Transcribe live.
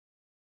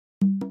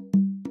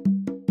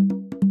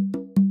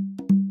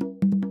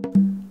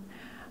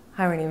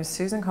Hi, my name is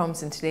Susan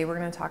Combs, and today we're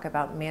going to talk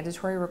about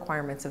mandatory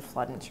requirements of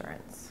flood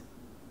insurance.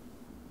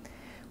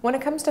 When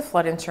it comes to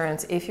flood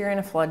insurance, if you're in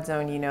a flood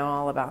zone, you know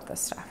all about this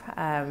stuff.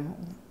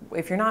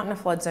 If you're not in a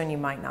flood zone, you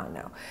might not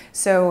know.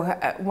 So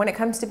when it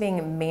comes to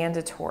being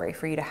mandatory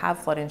for you to have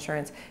flood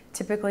insurance,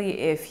 typically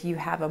if you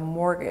have a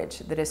mortgage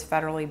that is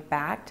federally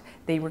backed,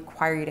 they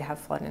require you to have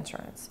flood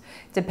insurance.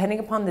 Depending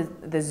upon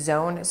the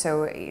zone,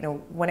 so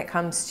when it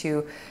comes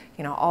to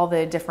all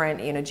the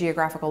different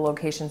geographical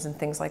locations and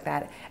things like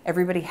that,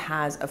 everybody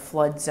has a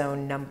flood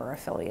zone number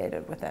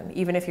affiliated with them,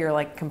 even if you're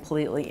like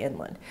completely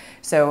inland.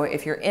 So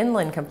if you're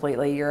inland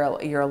completely, you're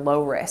a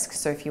low risk.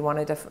 So if you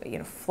wanted to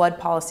flood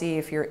policy,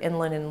 if you're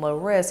inland and low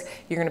risk,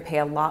 you're going to pay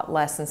a lot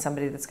less than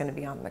somebody that's going to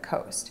be on the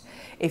coast.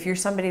 If you're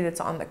somebody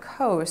that's on the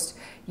coast,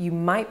 you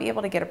might be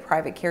able to get a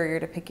private carrier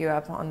to pick you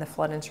up on the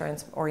flood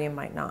insurance, or you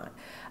might not.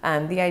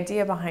 The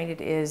idea behind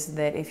it is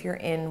that if you're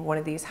in one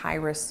of these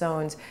high-risk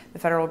zones, the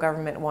federal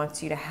government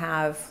wants you to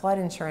have flood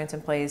insurance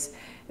in place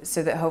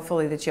so that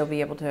hopefully that you'll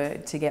be able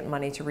to get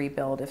money to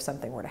rebuild if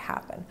something were to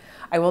happen.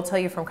 I will tell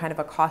you from kind of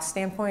a cost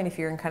standpoint, if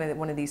you're in kind of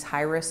one of these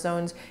high-risk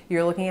zones,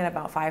 you're looking at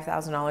about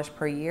 $5,000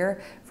 per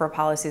year for a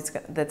policy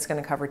that's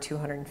going to cover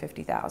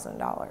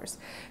 $250,000.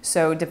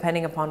 So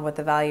depending upon what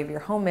the value of your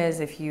home is,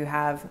 if you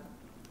have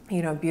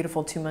a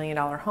beautiful $2 million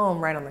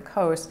home right on the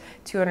coast,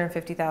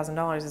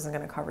 $250,000 isn't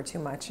going to cover too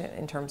much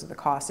in terms of the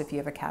cost if you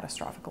have a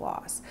catastrophic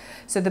loss.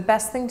 So the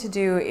best thing to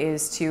do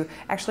is to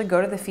actually go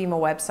to the FEMA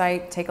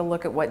website, take a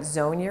look at what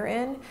zone you're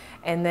in,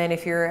 and then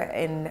if you're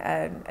in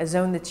a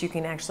zone that you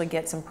can actually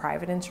get some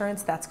private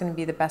insurance, that's going to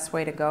be the best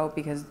way to go,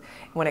 because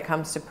when it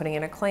comes to putting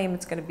in a claim,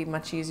 it's going to be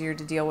much easier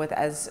to deal with,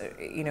 as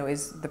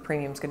the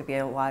premium's going to be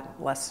a lot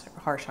less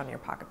harsh on your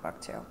pocketbook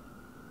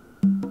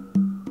too.